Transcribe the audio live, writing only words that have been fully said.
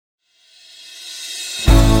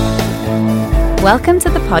Welcome to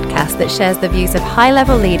the podcast that shares the views of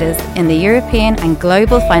high-level leaders in the European and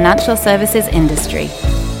global financial services industry.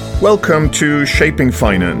 Welcome to Shaping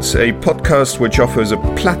Finance, a podcast which offers a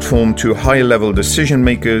platform to high-level decision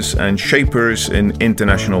makers and shapers in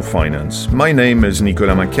international finance. My name is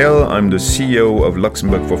Nicolas Maquel. I'm the CEO of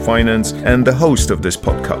Luxembourg for Finance and the host of this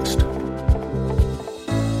podcast.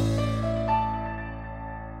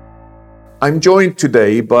 I'm joined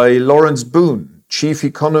today by Laurence Boone, Chief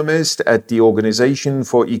Economist at the Organization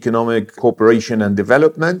for Economic Cooperation and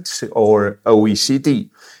Development, or OECD.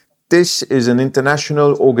 This is an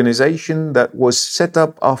international organization that was set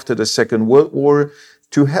up after the Second World War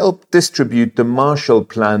to help distribute the Marshall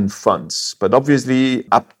Plan funds. But obviously,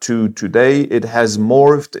 up to today, it has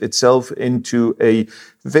morphed itself into a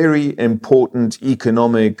very important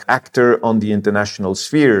economic actor on the international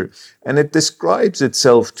sphere. And it describes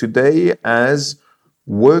itself today as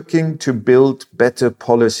working to build better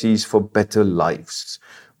policies for better lives.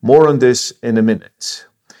 More on this in a minute.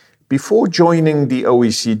 Before joining the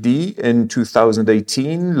OECD in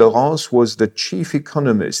 2018, Laurence was the chief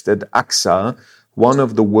economist at AXA, one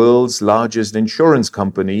of the world's largest insurance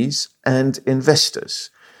companies and investors.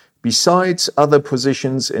 Besides other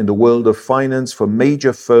positions in the world of finance for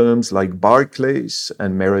major firms like Barclays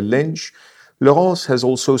and Merrill Lynch, Laurence has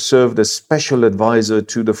also served as special advisor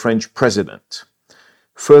to the French president.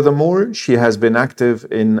 Furthermore, she has been active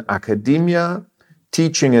in academia,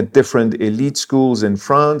 teaching at different elite schools in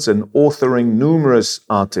France and authoring numerous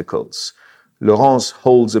articles. Laurence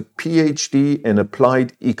holds a PhD in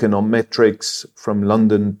applied econometrics from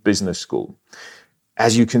London Business School.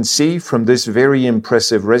 As you can see from this very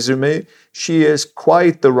impressive resume, she is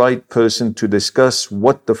quite the right person to discuss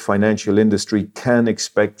what the financial industry can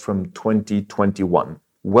expect from 2021.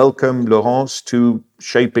 Welcome, Laurence, to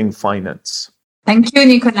Shaping Finance. Thank you,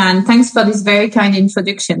 Nicolas, and thanks for this very kind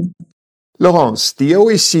introduction. Laurence, the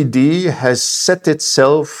OECD has set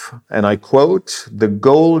itself, and I quote, the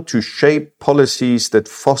goal to shape policies that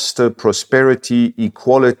foster prosperity,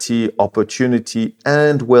 equality, opportunity,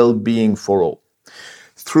 and well-being for all.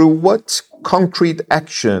 Through what concrete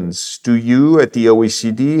actions do you at the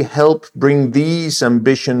OECD help bring these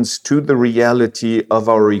ambitions to the reality of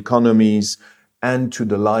our economies and to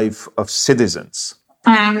the life of citizens?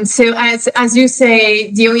 So as you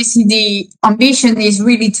say, the OECD ambition is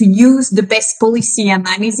really to use the best policy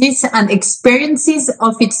analysis and experiences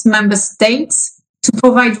of its member states to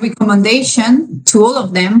provide recommendation to all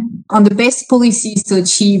of them on the best policies to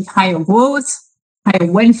achieve higher growth,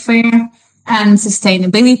 higher welfare, and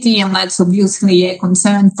sustainability. And that's obviously a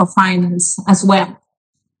concern for finance as well.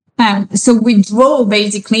 So we draw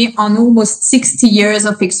basically on almost 60 years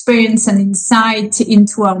of experience and insight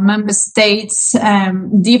into our member states,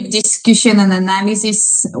 deep discussion and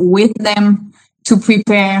analysis with them to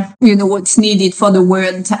prepare, what's needed for the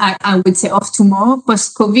world, I would say, of tomorrow,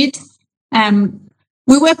 post-COVID.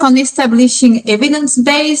 We work on establishing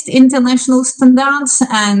evidence-based international standards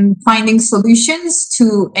and finding solutions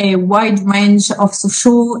to a wide range of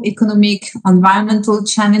social, economic, environmental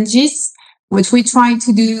challenges. What we try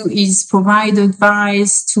to do is provide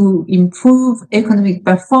advice to improve economic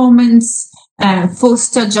performance,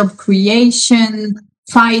 foster job creation,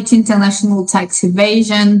 fight international tax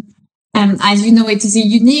evasion. And as you know, it is a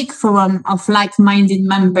unique forum of like-minded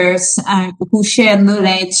members who share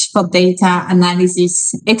knowledge for data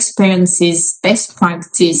analysis, experiences, best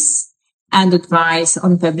practice, and advice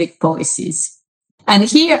on public policies. And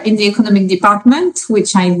here in the economic department,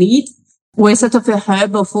 which I lead, we're sort of a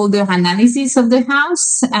hub of all the analysis of the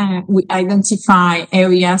house. We identify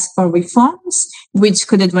areas for reforms, which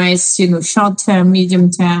could address, short-term,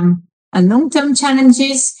 medium-term, and long-term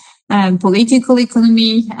challenges, political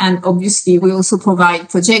economy. And obviously, we also provide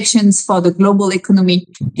projections for the global economy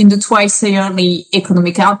in the twice-yearly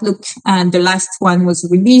economic outlook. And the last one was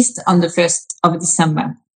released on the 1st of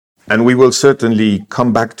December. And we will certainly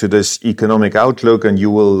come back to this economic outlook and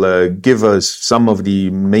you will give us some of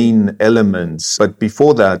the main elements. But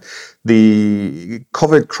before that, the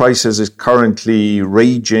COVID crisis is currently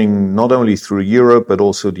raging not only through Europe, but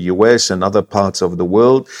also the US and other parts of the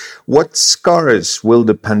world. What scars will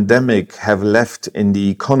the pandemic have left in the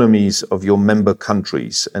economies of your member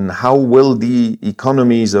countries? And how will the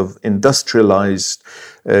economies of industrialized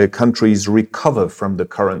countries recover from the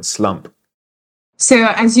current slump? So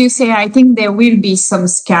as you say, I think there will be some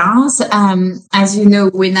scars. As you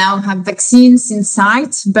know, we now have vaccines in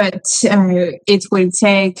sight, but it will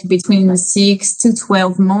take between 6 to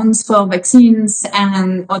 12 months for vaccines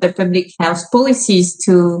and other public health policies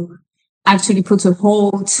to actually put a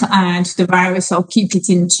halt to the virus or keep it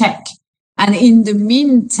in check. And in the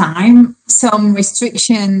meantime, some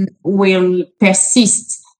restriction will persist.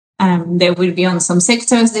 There will be on some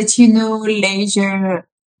sectors that leisure,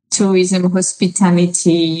 tourism,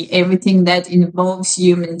 hospitality, everything that involves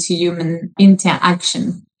human-to-human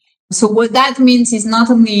interaction. So what that means is not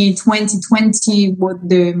only 2020 with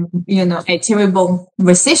a terrible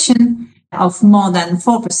recession of more than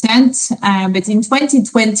 4%, but in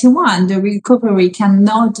 2021, the recovery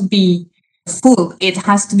cannot be full. It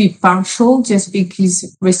has to be partial just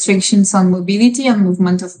because restrictions on mobility and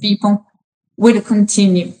movement of people will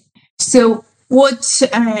continue. So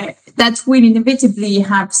that will inevitably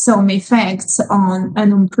have some effects on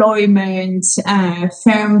unemployment,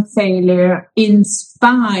 firm failure, in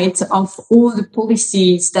spite of all the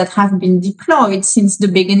policies that have been deployed since the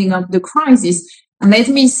beginning of the crisis. And let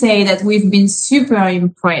me say that we've been super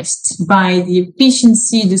impressed by the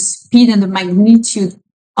efficiency, the speed, and the magnitude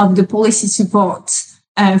of the policy support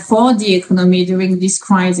for the economy during this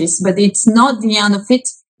crisis. But it's not the end of it.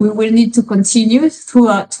 We will need to continue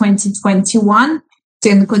throughout 2021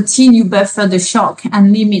 to continue buffer the shock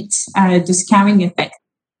and limit the scarring effect.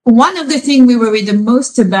 One of the things we worry the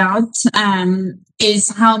most about is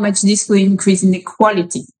how much this will increase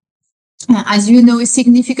inequality. As you know, a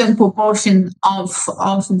significant proportion of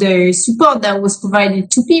the support that was provided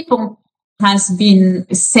to people has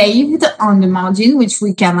been saved on the margin, which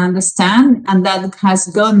we can understand, and that has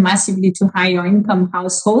gone massively to higher income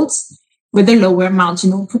households with a lower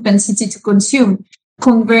marginal propensity to consume.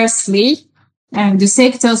 Conversely, the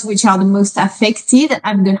sectors which are the most affected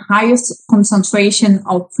have the highest concentration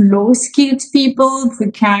of low-skilled people,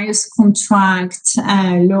 precarious contract,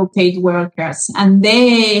 low-paid workers, and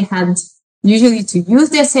they had usually to use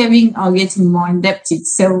their saving or getting more indebted.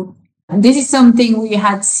 So this is something we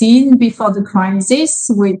had seen before the crisis,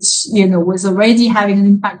 which was already having an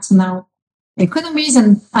impact on our economies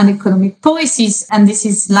and economic policies, and this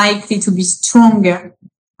is likely to be stronger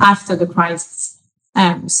after the crisis.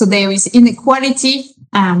 So there is inequality.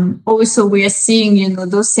 Also, we are seeing,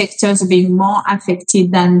 those sectors being more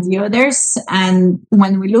affected than the others. And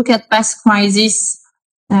when we look at past crises,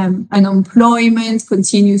 unemployment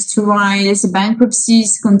continues to rise,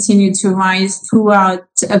 bankruptcies continue to rise throughout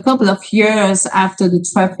a couple of years after the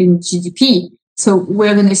trough in GDP. So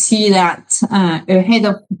we're going to see that ahead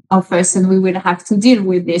of us, and we will have to deal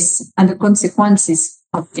with this and the consequences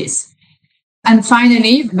of this. And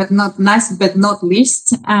finally, but not last but not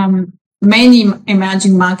least, many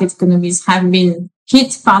emerging market economies have been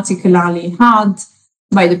hit particularly hard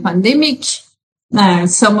by the pandemic.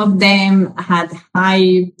 Some of them had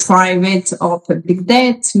high private or public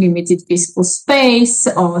debt, limited fiscal space,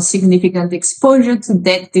 or significant exposure to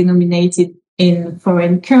debt denominated in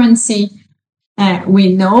foreign currency.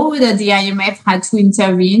 We know that the IMF had to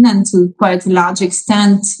intervene, and to quite a large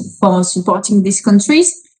extent, for supporting these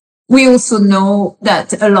countries. We also know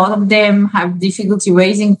that a lot of them have difficulty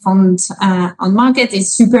raising funds on market.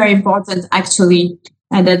 It's super important, actually,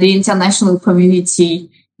 that the international community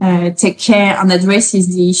take care and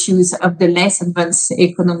addresses the issues of the less advanced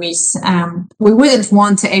economies. We wouldn't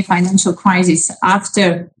want a financial crisis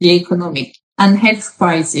after the economic and health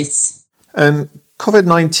crisis. And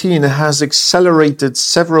COVID-19 has accelerated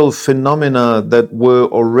several phenomena that were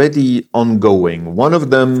already ongoing. One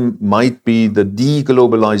of them might be the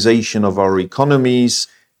deglobalization of our economies,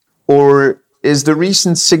 or is the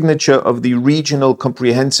recent signature of the Regional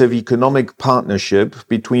Comprehensive Economic Partnership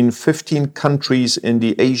between 15 countries in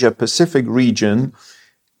the Asia-Pacific region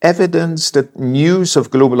evidence that news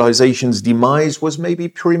of globalization's demise was maybe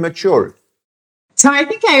premature? So I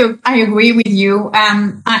think I agree with you.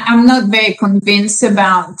 I'm not very convinced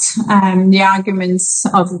about the arguments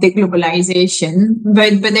of deglobalization,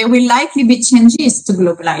 but there will likely be changes to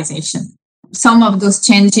globalization. Some of those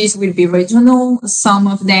changes will be regional. Some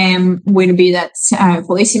of them will be that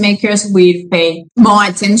policymakers will pay more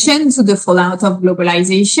attention to the fallout of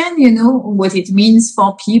globalization, what it means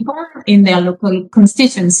for people in their local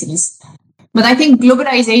constituencies. But I think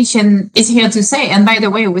globalization is here to stay. And by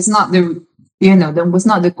the way, it was not that was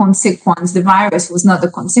not the consequence. The virus was not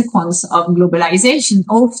the consequence of globalization.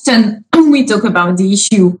 Often we talk about the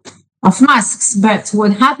issue of masks, but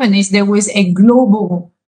what happened is there was a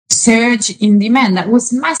global surge in demand that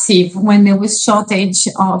was massive when there was shortage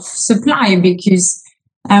of supply, because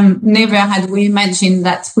never had we imagined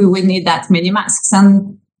that we would need that many masks.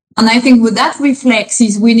 And I think what that reflects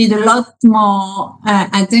is we need a lot more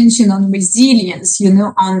attention on resilience,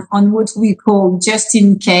 on what we call just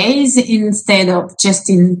in case instead of just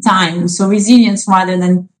in time. So resilience rather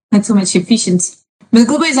than not too much efficiency. But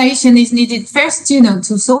globalization is needed first,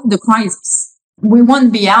 to solve the crisis. we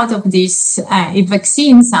won't be out of this if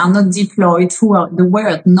vaccines are not deployed throughout the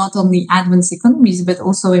world, not only advanced economies, but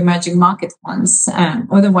also emerging market ones.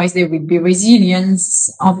 Otherwise, there will be resilience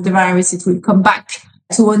of the virus. It will come back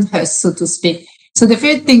to haunt us, so to speak. So the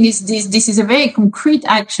third thing is this is a very concrete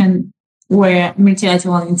action where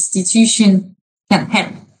multilateral institutions can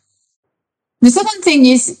help. The second thing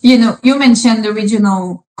is, you mentioned the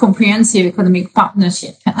regional comprehensive economic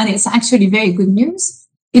partnership, and it's actually very good news.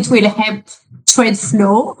 It will help trade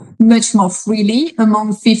flow much more freely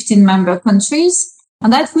among 15 member countries,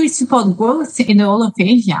 and that will support growth in the whole of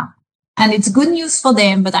Asia. And it's good news for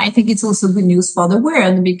them, but I think it's also good news for the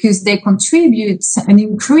world because they contribute an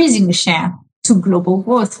increasing share to global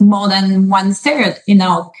growth, more than 1/3 in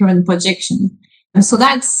our current projection. And so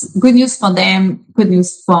that's good news for them, good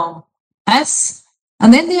news for us.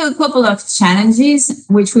 And then there are a couple of challenges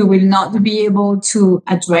which we will not be able to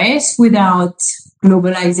address without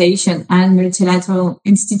globalization and multilateral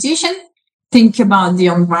institutions. Think about the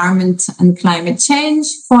environment and climate change,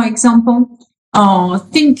 for example, or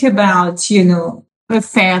think about, a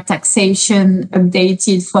fair taxation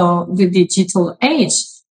updated for the digital age.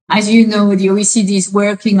 As you know, the OECD is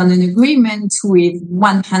working on an agreement with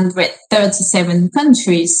 137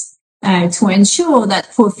 countries to ensure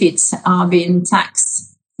that profits are being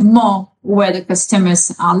taxed more where the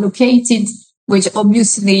customers are located, which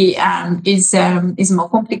obviously is more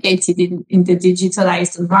complicated in the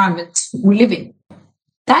digitalized environment we live in.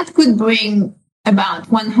 That could bring about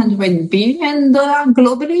 $100 billion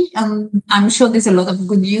globally, and I'm sure there's a lot of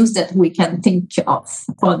good news that we can think of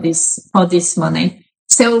for this money.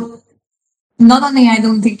 So not only I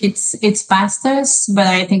don't think it's past us, but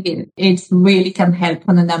I think it really can help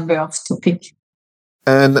on a number of topics.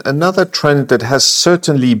 And another trend that has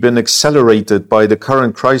certainly been accelerated by the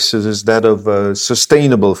current crisis is that of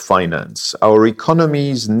sustainable finance. Our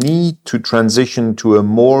economies need to transition to a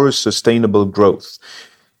more sustainable growth.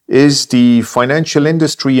 Is the financial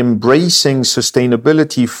industry embracing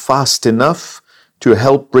sustainability fast enough to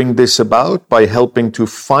help bring this about by helping to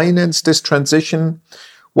finance this transition?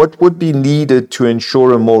 What would be needed to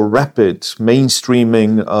ensure a more rapid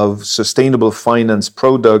mainstreaming of sustainable finance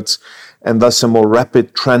products and thus a more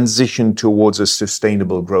rapid transition towards a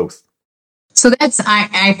sustainable growth? So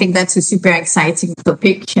I think that's a super exciting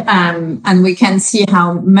topic. And we can see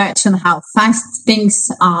how much and how fast things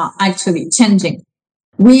are actually changing.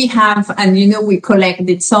 We have, and we collect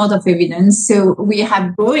this sort of evidence. So we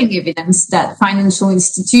have growing evidence that financial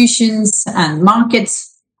institutions and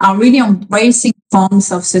markets are really embracing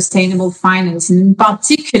forms of sustainable finance, and in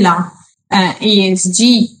particular,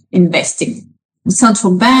 ESG investing.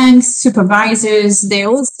 Central banks, supervisors, they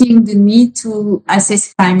all see the need to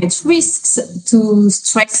assess climate risks, to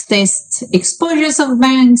stress test exposures of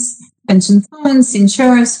banks, pension funds,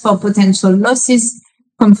 insurers for potential losses,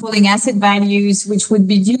 controlling asset values, which would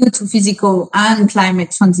be due to physical and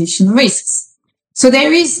climate transition risks. So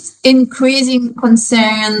there is increasing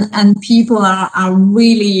concern and people are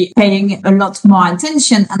really paying a lot more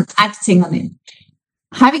attention and acting on it.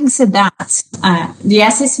 Having said that, the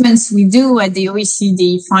assessments we do at the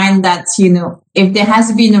OECD find that, if there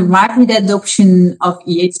has been a rapid adoption of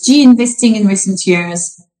ESG investing in recent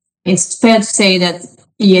years, it's fair to say that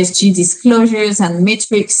ESG disclosures and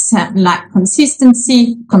metrics lack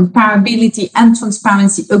consistency, comparability, and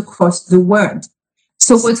transparency across the world.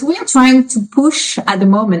 So what we are trying to push at the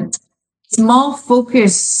moment is more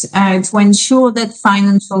focus to ensure that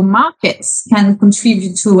financial markets can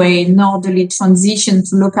contribute to an orderly transition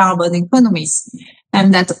to low carbon economies,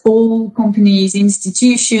 and that all companies,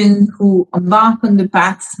 institutions who embark on the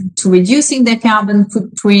path to reducing their carbon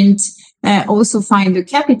footprint also find the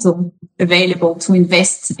capital available to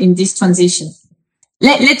invest in this transition.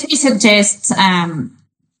 Let me suggest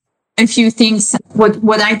a few things,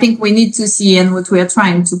 what I think we need to see and what we are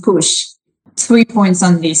trying to push. 3 points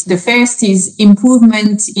on this. The first is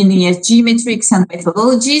improvement in ESG metrics and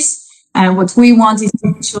methodologies. What we want is to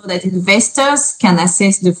ensure that investors can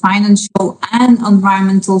assess the financial and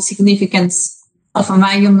environmental significance of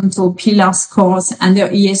environmental pillar scores under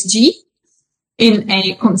ESG in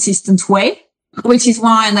a consistent way, which is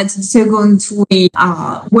why at Second we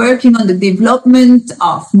are working on the development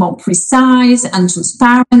of more precise and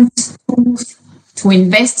transparent tools to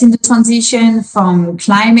invest in the transition, from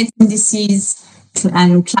climate indices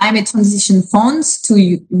and climate transition funds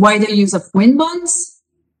to wider use of green bonds.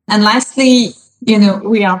 And lastly,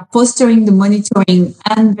 we are fostering the monitoring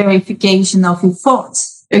and verification of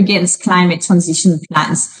efforts against climate transition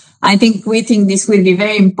plans. We think this will be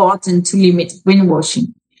very important to limit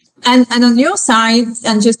greenwashing. And on your side,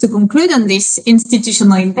 and just to conclude on this,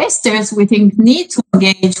 institutional investors, we think, need to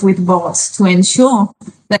engage with boards to ensure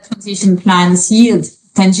that transition plans yield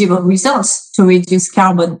tangible results to reduce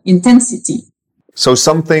carbon intensity. So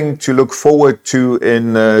something to look forward to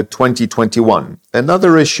in 2021.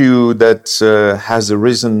 Another issue that has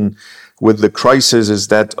arisen with the crisis is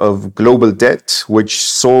that of global debt, which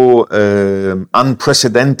saw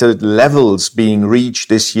unprecedented levels being reached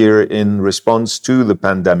this year in response to the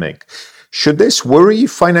pandemic. Should this worry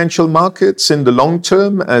financial markets in the long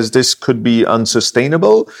term, as this could be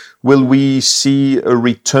unsustainable? Will we see a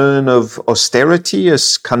return of austerity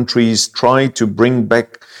as countries try to bring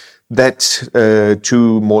back debt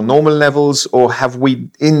to more normal levels, or have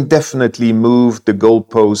we indefinitely moved the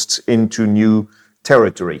goalposts into new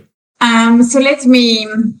territory? So let me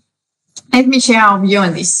share our view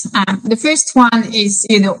on this. The first one is,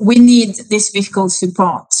 we need this fiscal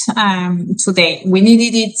support today. We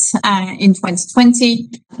needed it in 2020.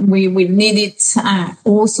 We will need it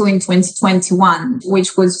also in 2021,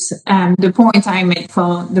 which was the point I made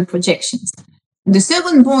for the projections. The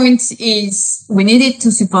second point is we needed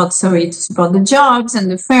to support the jobs and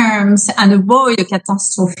the firms and avoid a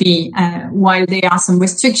catastrophe while there are some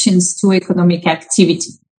restrictions to economic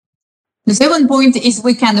activity. The second point is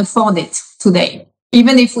we can afford it today.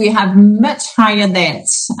 Even if we have much higher debt,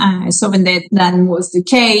 sovereign debt, than was the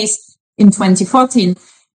case in 2014,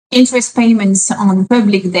 interest payments on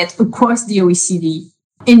public debt across the OECD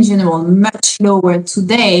in general much lower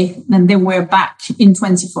today than they were back in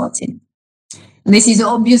 2014. This is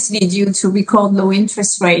obviously due to record low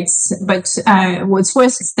interest rates, but what's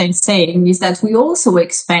worth saying is that we also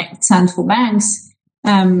expect central banks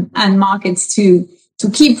and markets to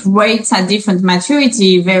keep rates at different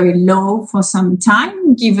maturity very low for some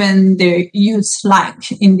time, given the huge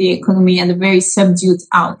slack in the economy and a very subdued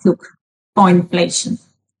outlook for inflation.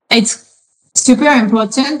 It's super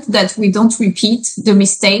important that we don't repeat the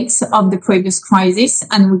mistakes of the previous crisis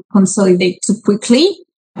and we consolidate too quickly,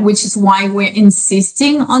 which is why we're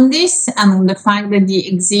insisting on this and on the fact that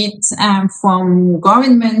the exit from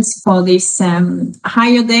governments for this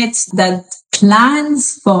higher debt, that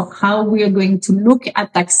plans for how we are going to look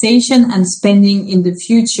at taxation and spending in the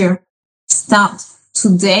future start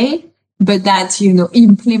today, but that,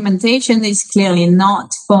 implementation is clearly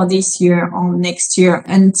not for this year or next year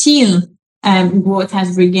until growth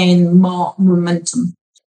has regained more momentum.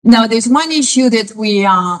 Now, there's one issue that we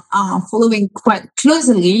are following quite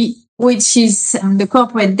closely, which is the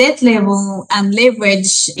corporate debt level and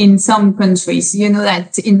leverage in some countries. You know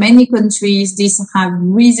that in many countries, these have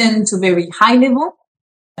risen to very high level.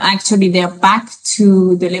 Actually, they're back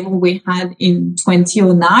to the level we had in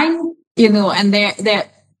 2009, and there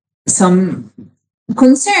some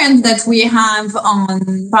concerns that we have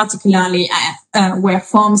on particularly where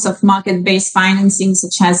forms of market-based financing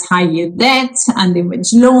such as high-yield debt and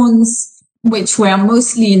leverage loans, which were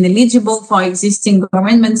mostly ineligible for existing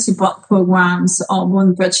government support programs or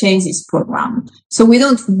bond purchases program. So we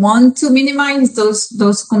don't want to minimize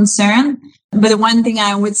those concerns. But the one thing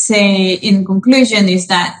I would say in conclusion is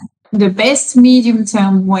that the best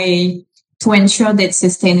medium-term way to ensure that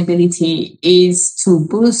sustainability is to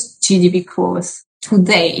boost GDP growth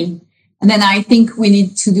today. And then I think we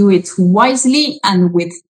need to do it wisely and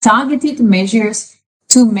with targeted measures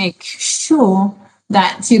to make sure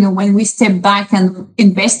that, when we step back and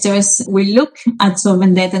investors will look at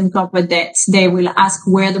sovereign debt and corporate debt, they will ask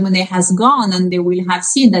where the money has gone, and they will have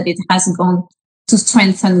seen that it has gone to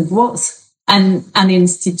strengthen growth and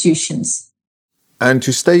institutions. And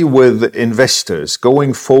to stay with investors,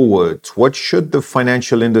 going forward, what should the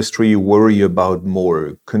financial industry worry about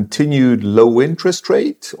more? Continued low interest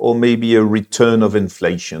rate or maybe a return of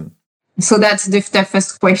inflation? So that's the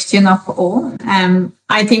first question of all.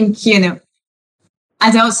 I think,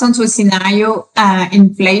 as our central scenario,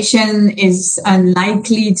 inflation is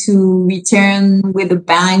unlikely to return with a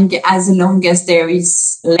bang as long as there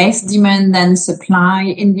is less demand than supply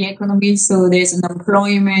in the economy. So there's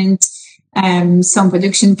unemployment. Some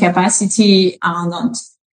production capacity are not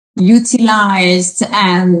utilized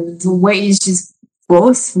and wages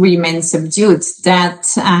growth remains subdued. That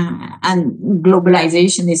and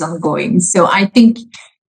globalization is ongoing. So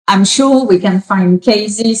I'm sure we can find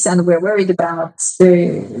cases, and we're worried about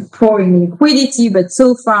the pouring liquidity, but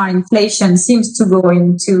so far inflation seems to go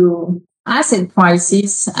into asset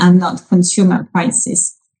prices and not consumer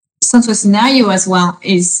prices. Central scenario as well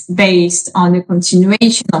is based on a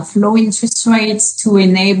continuation of low interest rates to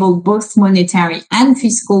enable both monetary and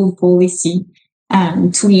fiscal policy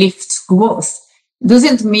to lift growth.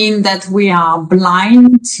 doesn't mean that we are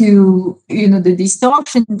blind to, the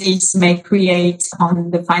distortion this may create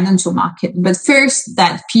on the financial market. But first,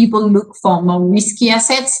 that people look for more risky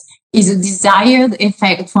assets is a desired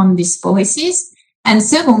effect from these policies. And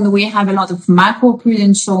second, we have a lot of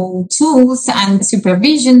macroprudential tools and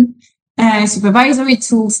supervisory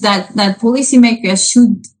tools that policymakers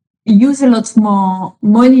should use a lot more,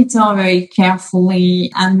 monitor very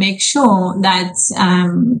carefully, and make sure that,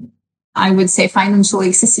 I would say, financial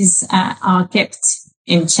excesses are kept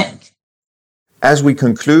in check. As we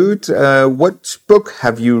conclude, what book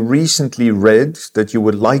have you recently read that you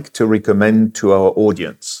would like to recommend to our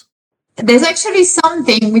audience? There's actually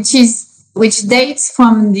something which dates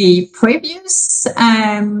from the previous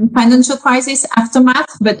financial crisis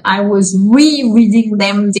aftermath, but I was rereading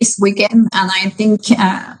them this weekend, and I think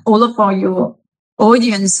all of your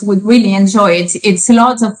audience would really enjoy it. It's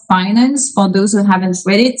Lords of Finance, for those who haven't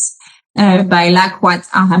read it, by Laqut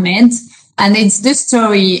Ahmed. And it's the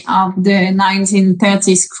story of the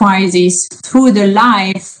 1930s crisis through the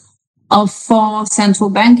life of 4 central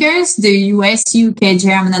bankers, the US, UK,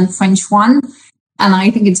 German, and French one. And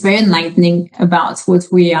I think it's very enlightening about what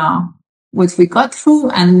we got through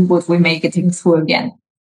and what we may getting through again.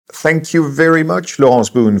 Thank you very much, Laurence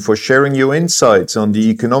Boone, for sharing your insights on the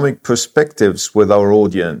economic perspectives with our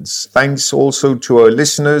audience. Thanks also to our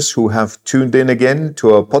listeners who have tuned in again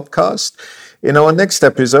to our podcast. In our next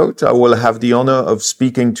episode, I will have the honor of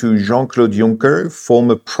speaking to Jean-Claude Juncker,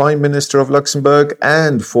 former Prime Minister of Luxembourg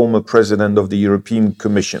and former President of the European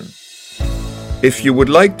Commission. If you would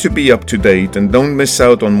like to be up to date and don't miss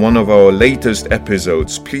out on one of our latest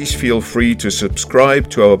episodes, please feel free to subscribe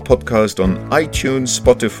to our podcast on iTunes,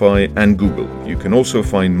 Spotify, and Google. You can also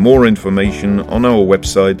find more information on our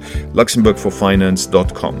website,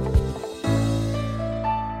 luxembourgforfinance.com.